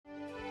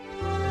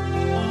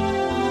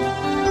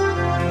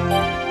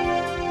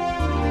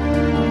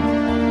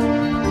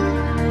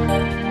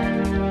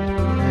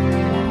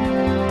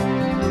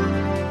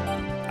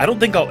I don't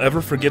think I'll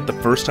ever forget the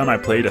first time I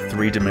played a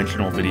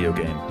three-dimensional video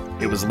game.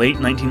 It was late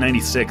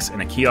 1996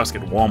 in a kiosk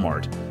at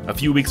Walmart, a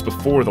few weeks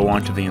before the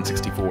launch of the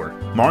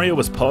N64. Mario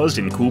was paused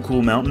in Cool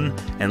Cool Mountain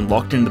and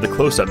locked into the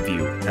close-up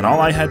view, and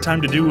all I had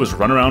time to do was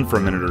run around for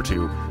a minute or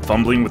two,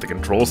 fumbling with the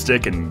control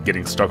stick and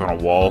getting stuck on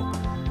a wall.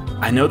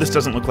 I know this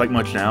doesn't look like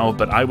much now,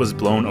 but I was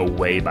blown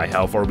away by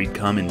how far we'd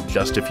come in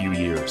just a few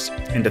years.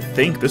 And to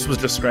think this was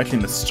just scratching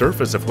the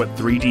surface of what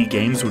 3D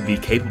games would be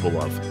capable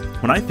of.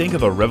 When I think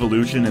of a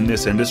revolution in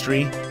this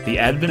industry, the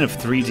advent of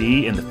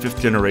 3D in the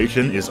 5th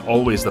generation is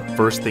always the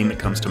first thing that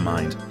comes to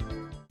mind.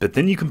 But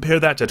then you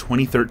compare that to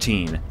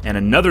 2013, and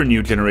another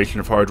new generation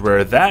of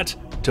hardware that,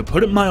 to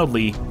put it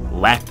mildly,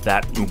 lacked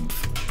that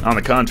oomph. On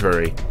the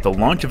contrary, the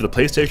launch of the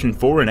PlayStation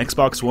 4 and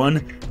Xbox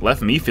One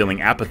left me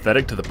feeling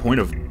apathetic to the point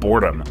of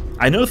boredom.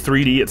 I know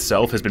 3D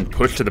itself has been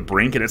pushed to the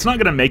brink and it's not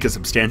going to make a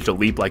substantial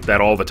leap like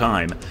that all the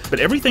time, but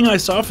everything I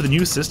saw for the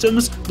new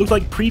systems looked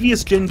like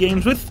previous gen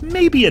games with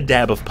maybe a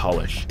dab of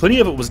polish. Plenty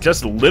of it was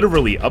just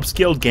literally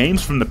upscaled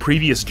games from the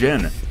previous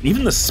gen.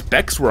 Even the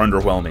specs were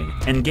underwhelming,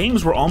 and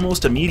games were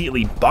almost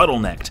immediately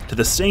bottlenecked to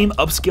the same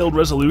upscaled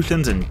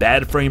resolutions and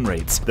bad frame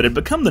rates that had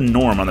become the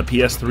norm on the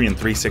PS3 and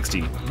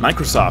 360.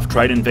 Microsoft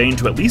tried in vain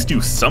to at least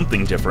do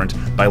something different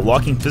by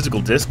locking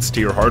physical discs to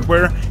your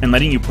hardware and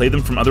letting you play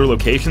them from other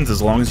locations as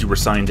long as you were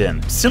signed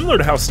in. Similar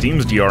to how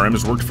Steam's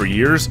DRMs worked for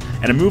years,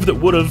 and a move that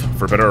would've,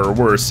 for better or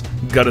worse,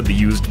 gutted the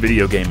used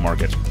video game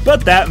market.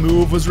 But that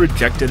move was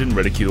rejected and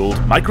ridiculed,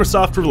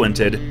 Microsoft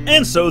relented,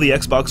 and so the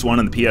Xbox One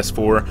and the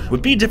PS4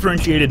 would be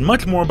differentiated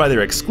much more by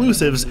their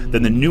exclusives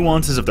than the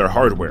nuances of their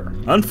hardware.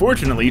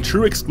 Unfortunately,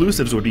 true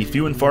exclusives would be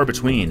few and far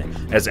between,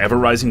 as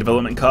ever-rising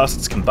development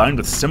costs combined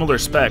with similar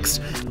specs,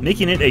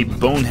 making it a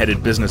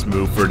boneheaded business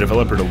move for a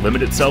developer to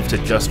limit itself to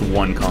just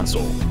one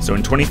console. So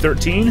in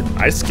 2013,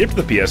 I skipped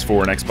the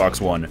PS4 and Xbox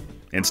One.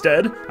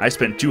 Instead, I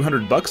spent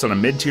 $200 on a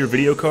mid-tier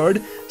video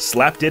card,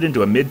 slapped it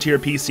into a mid-tier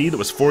PC that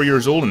was 4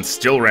 years old and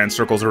still ran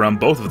circles around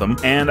both of them,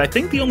 and I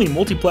think the only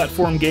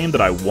multi-platform game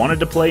that I wanted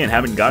to play and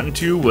haven't gotten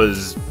to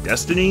was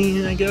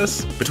Destiny, I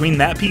guess? Between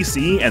that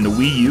PC and the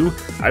Wii U,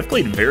 I've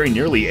played very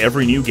nearly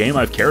every new game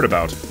I've cared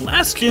about.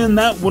 Last gen,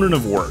 that wouldn't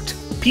have worked.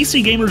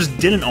 PC gamers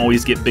didn't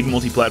always get big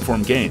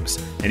multi-platform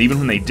games, and even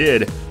when they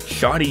did,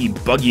 shoddy,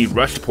 buggy,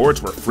 rushed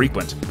ports were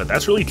frequent, but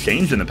that's really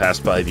changed in the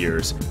past 5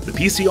 years. The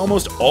PC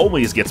almost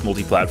always gets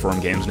multi-platform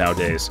games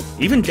nowadays.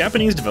 Even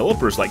Japanese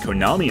developers like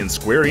Konami and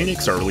Square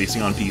Enix are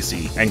releasing on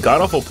PC, and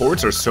god-awful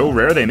ports are so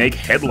rare they make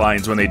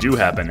headlines when they do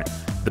happen.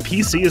 The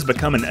PC has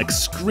become an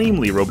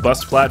extremely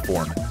robust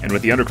platform, and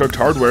with the undercooked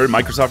hardware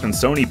Microsoft and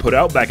Sony put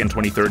out back in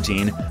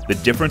 2013, the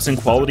difference in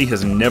quality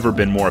has never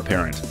been more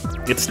apparent.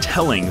 It's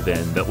telling,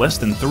 then, that less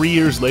than 3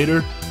 years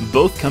later,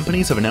 both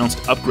companies have announced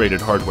upgraded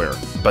hardware.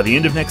 By the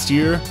end of next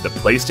year, the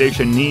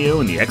PlayStation Neo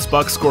and the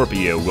Xbox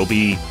Scorpio will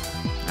be,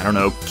 I don't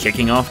know,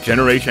 kicking off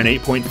Generation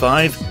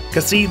 8.5?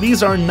 Cause see,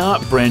 these are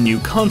not brand new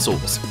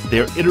consoles.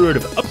 They're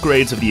iterative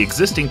upgrades of the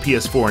existing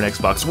PS4 and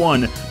Xbox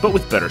One, but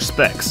with better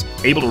specs,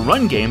 able to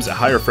run games at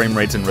higher frame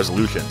rates and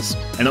resolutions.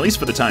 And at least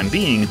for the time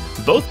being,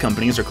 both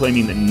companies are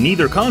claiming that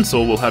neither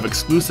console will have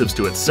exclusives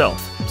to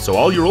itself. So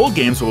all your old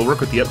games will work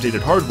with the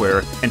updated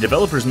hardware, and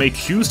developers may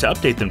choose to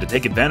update them to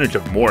take advantage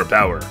of more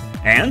power.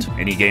 And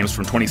any games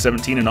from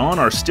 2017 and on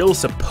are still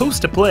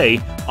supposed to play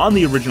on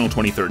the original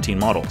 2013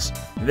 models.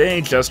 They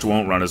just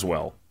won't run as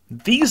well.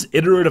 These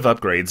iterative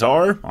upgrades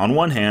are, on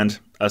one hand,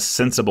 a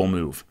sensible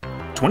move.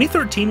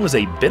 2013 was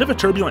a bit of a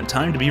turbulent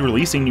time to be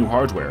releasing new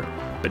hardware,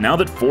 but now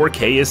that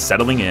 4K is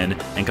settling in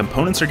and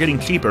components are getting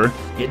cheaper,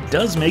 it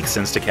does make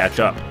sense to catch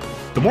up.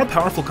 The more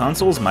powerful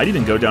consoles might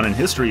even go down in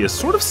history as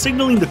sort of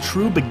signaling the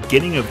true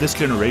beginning of this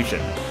generation.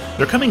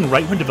 They're coming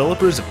right when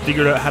developers have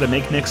figured out how to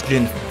make next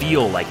gen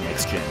feel like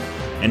next gen,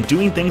 and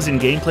doing things in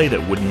gameplay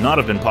that would not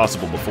have been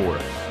possible before.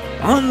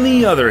 On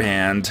the other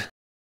hand,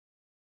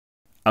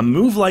 a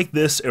move like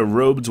this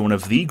erodes one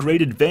of the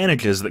great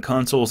advantages that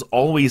consoles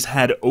always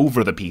had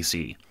over the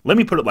PC. Let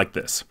me put it like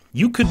this.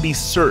 You could be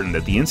certain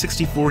that the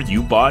N64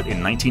 you bought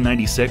in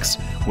 1996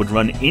 would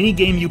run any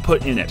game you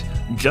put in it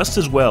just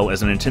as well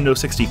as a Nintendo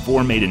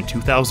 64 made in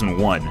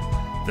 2001.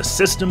 The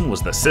system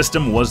was the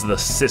system was the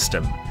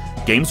system.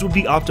 Games would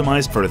be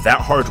optimized for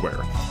that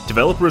hardware.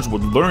 Developers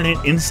would learn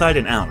it inside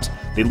and out.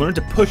 They learned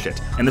to push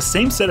it, and the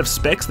same set of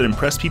specs that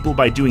impressed people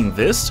by doing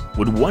this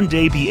would one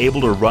day be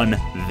able to run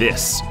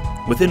this.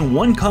 Within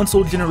one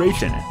console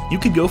generation, you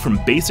could go from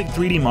basic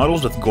 3D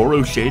models with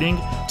Goro shading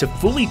to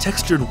fully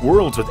textured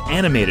worlds with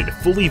animated,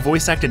 fully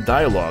voice-acted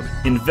dialogue.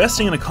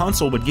 Investing in a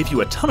console would give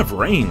you a ton of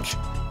range.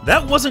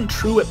 That wasn't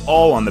true at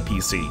all on the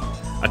PC.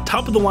 A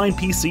top-of-the-line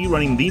PC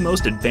running the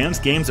most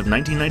advanced games of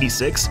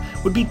 1996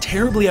 would be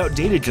terribly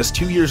outdated just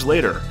 2 years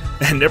later,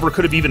 and never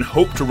could have even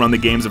hoped to run the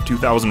games of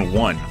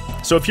 2001.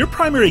 So if your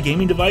primary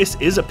gaming device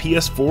is a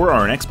PS4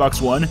 or an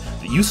Xbox One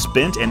that you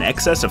spent in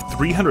excess of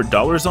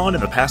 $300 on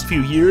in the past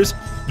few years,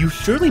 you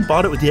surely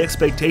bought it with the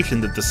expectation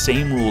that the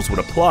same rules would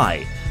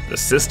apply. The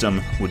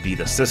system would be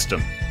the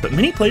system. But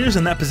many players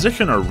in that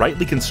position are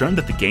rightly concerned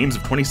that the games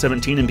of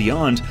 2017 and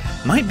beyond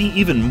might be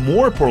even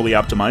more poorly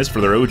optimized for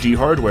their OG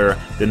hardware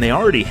than they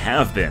already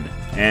have been.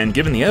 And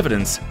given the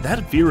evidence,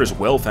 that fear is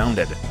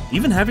well-founded.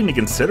 Even having to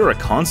consider a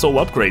console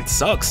upgrade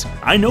sucks.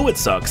 I know it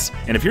sucks,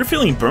 and if you're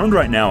feeling burned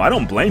right now, I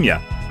don't blame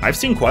ya. I've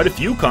seen quite a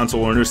few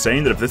console owners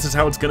saying that if this is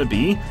how it's gonna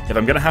be, if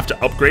I'm gonna have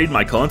to upgrade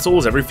my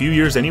consoles every few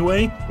years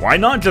anyway, why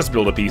not just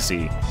build a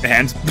PC?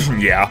 And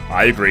yeah,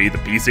 I agree, the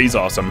PC's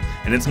awesome,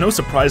 and it's no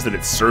surprise that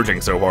it's surging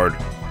so hard.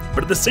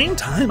 But at the same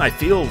time, I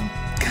feel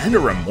kinda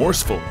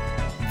remorseful.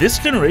 This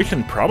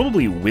generation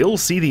probably will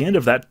see the end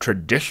of that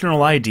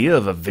traditional idea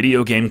of a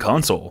video game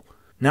console.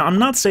 Now, I'm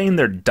not saying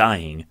they're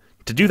dying.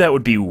 To do that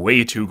would be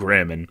way too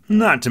grim, and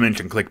not to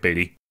mention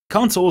clickbaity.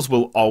 Consoles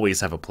will always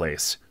have a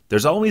place.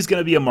 There's always going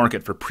to be a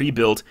market for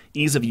pre-built,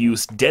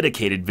 ease-of-use,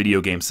 dedicated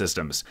video game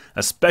systems,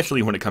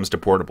 especially when it comes to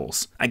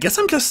portables. I guess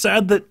I'm just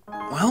sad that,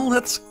 well,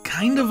 that's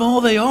kind of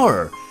all they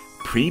are.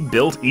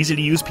 Pre-built,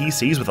 easy-to-use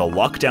PCs with a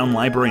lockdown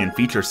library and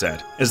feature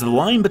set. As the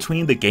line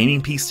between the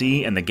gaming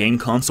PC and the game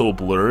console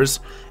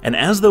blurs, and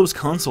as those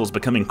consoles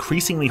become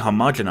increasingly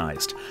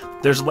homogenized,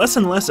 there's less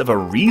and less of a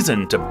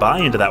reason to buy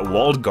into that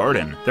walled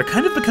garden. They're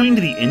kind of becoming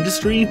to the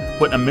industry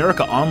what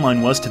America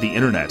Online was to the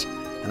internet,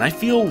 and I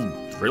feel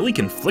really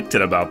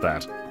conflicted about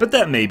that. But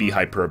that may be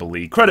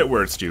hyperbole, credit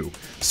where it's due.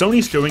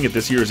 Sony's showing at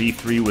this year's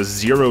E3 was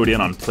zeroed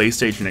in on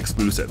PlayStation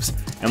exclusives,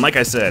 and like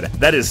I said,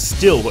 that is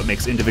still what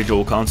makes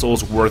individual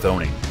consoles worth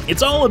owning.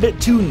 It's all a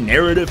bit too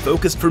narrative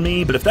focused for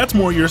me, but if that's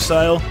more your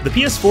style, the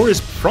PS4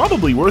 is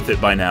probably worth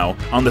it by now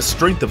on the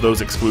strength of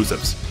those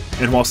exclusives.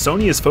 And while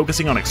Sony is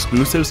focusing on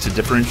exclusives to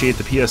differentiate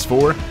the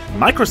PS4,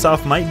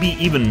 Microsoft might be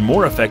even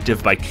more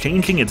effective by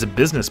changing its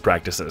business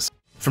practices.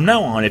 From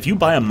now on, if you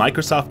buy a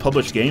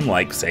Microsoft-published game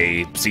like,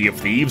 say, Sea of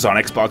Thieves on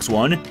Xbox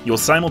One, you'll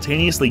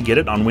simultaneously get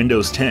it on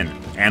Windows 10,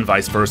 and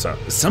vice versa.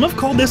 Some have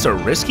called this a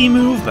risky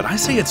move, but I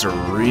say it's a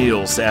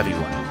real savvy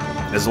one.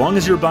 As long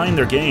as you're buying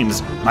their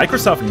games,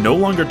 Microsoft no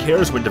longer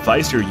cares what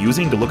device you're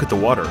using to look at the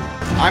water.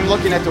 I'm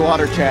looking at the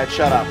water, Chad,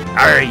 shut up.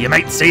 Arr, you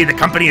might say the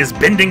company is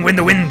bending when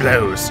the wind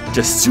blows.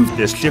 To suit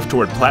this shift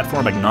toward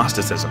platform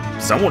agnosticism.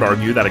 Some would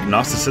argue that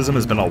agnosticism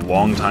has been a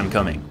long time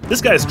coming. This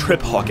guy's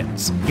Trip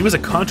Hawkins. He was a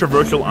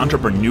controversial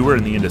entrepreneur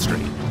in the industry,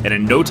 and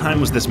in no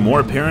time was this more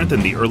apparent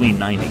than the early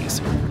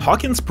 90s.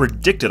 Hawkins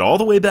predicted all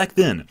the way back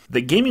then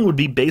that gaming would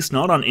be based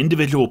not on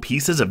individual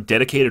pieces of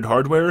dedicated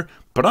hardware,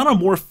 but on a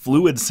more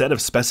fluid set of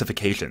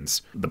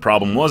specifications. The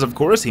problem was, of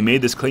course, he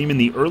made this claim in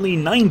the early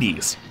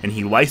 90s, and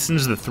he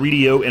licensed the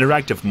 3DO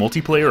interactive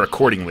multiplayer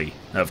accordingly.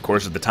 Of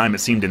course, at the time it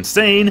seemed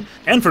insane,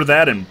 and for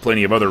that and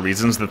plenty of other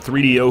reasons, the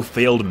 3DO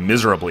failed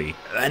miserably.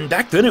 And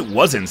back then it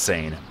was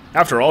insane.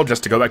 After all,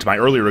 just to go back to my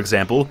earlier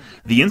example,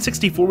 the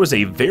N64 was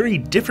a very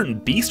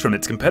different beast from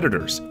its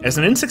competitors. As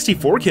an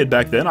N64 kid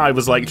back then, I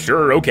was like,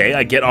 sure, okay,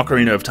 I get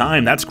Ocarina of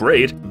Time, that's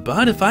great,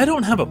 but if I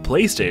don't have a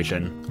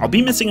PlayStation, I'll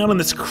be missing out on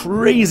this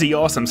crazy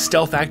awesome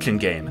stealth action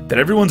game that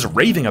everyone's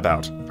raving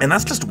about. And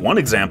that's just one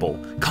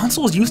example.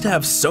 Consoles used to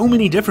have so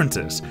many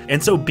differences,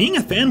 and so being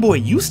a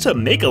fanboy used to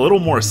make a little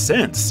more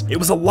sense. It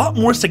was a lot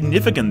more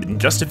significant than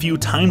just a few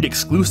timed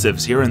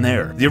exclusives here and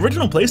there. The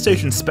original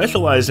PlayStation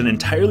specialized in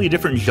entirely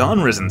different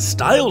genres and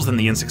styles than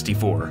the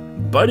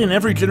N64. But in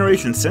every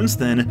generation since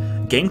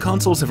then, game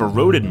consoles have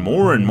eroded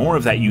more and more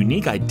of that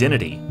unique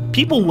identity.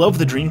 People love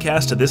the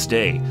Dreamcast to this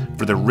day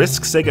for the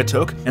risks Sega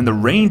took and the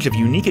range of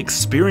unique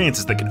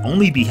experiences that can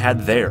only be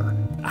had there.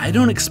 I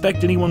don't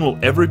expect anyone will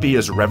ever be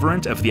as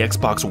reverent of the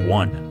Xbox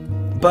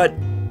One. But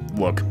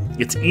look,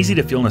 it's easy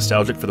to feel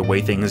nostalgic for the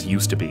way things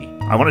used to be.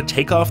 I want to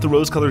take off the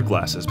rose-colored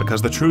glasses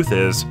because the truth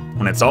is,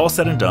 when it's all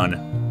said and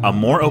done, a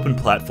more open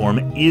platform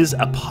is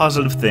a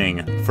positive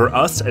thing for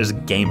us as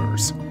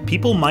gamers.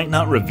 People might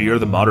not revere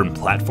the modern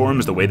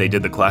platforms the way they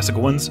did the classic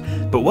ones,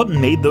 but what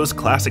made those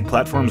classic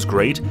platforms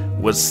great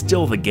was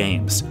still the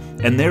games.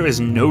 And there is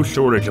no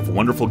shortage of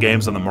wonderful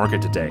games on the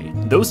market today.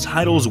 Those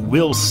titles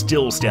will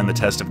still stand the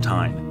test of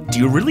time. Do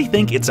you really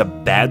think it's a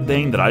bad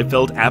thing that I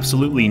felt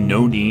absolutely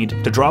no need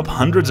to drop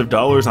hundreds of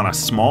dollars on a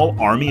small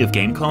army of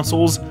game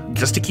consoles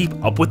just to keep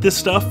up with this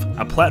stuff?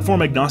 A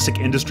platform-agnostic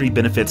industry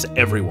benefits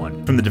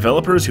everyone, from the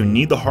developers who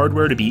need the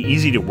hardware to be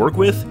easy to work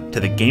with, to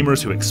the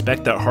gamers who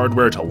expect that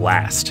hardware to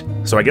last.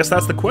 So I guess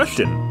that's the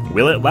question.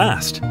 Will it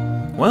last?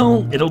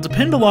 Well, it'll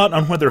depend a lot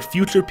on whether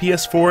future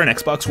PS4 and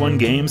Xbox One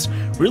games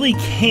really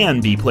can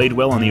be played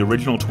well on the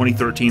original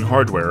 2013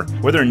 hardware,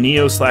 whether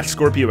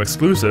Neo/Scorpio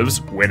exclusives,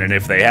 when and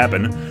if they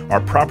happen, are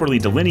properly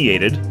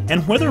delineated,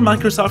 and whether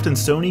Microsoft and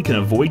Sony can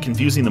avoid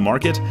confusing the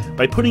market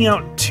by putting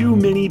out too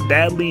many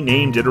badly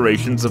named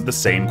iterations of the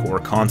same core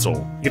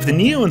console. If the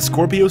Neo and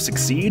Scorpio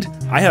succeed,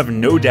 I have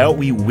no doubt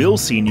we will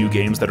see new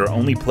games that are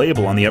only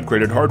playable on the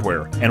upgraded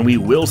hardware, and we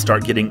will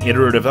start getting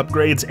iterative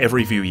upgrades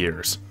every few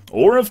years.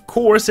 Or, of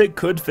course, it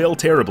could fail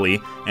terribly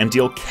and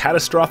deal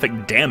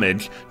catastrophic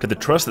damage to the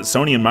trust that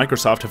Sony and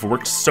Microsoft have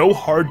worked so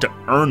hard to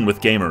earn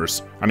with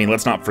gamers. I mean,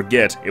 let's not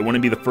forget, it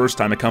wouldn't be the first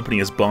time a company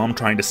has bombed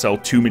trying to sell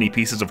too many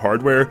pieces of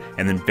hardware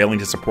and then failing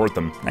to support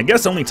them. I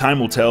guess only time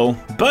will tell,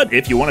 but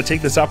if you want to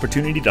take this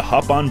opportunity to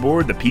hop on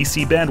board the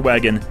PC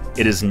bandwagon,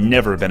 it has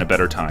never been a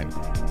better time.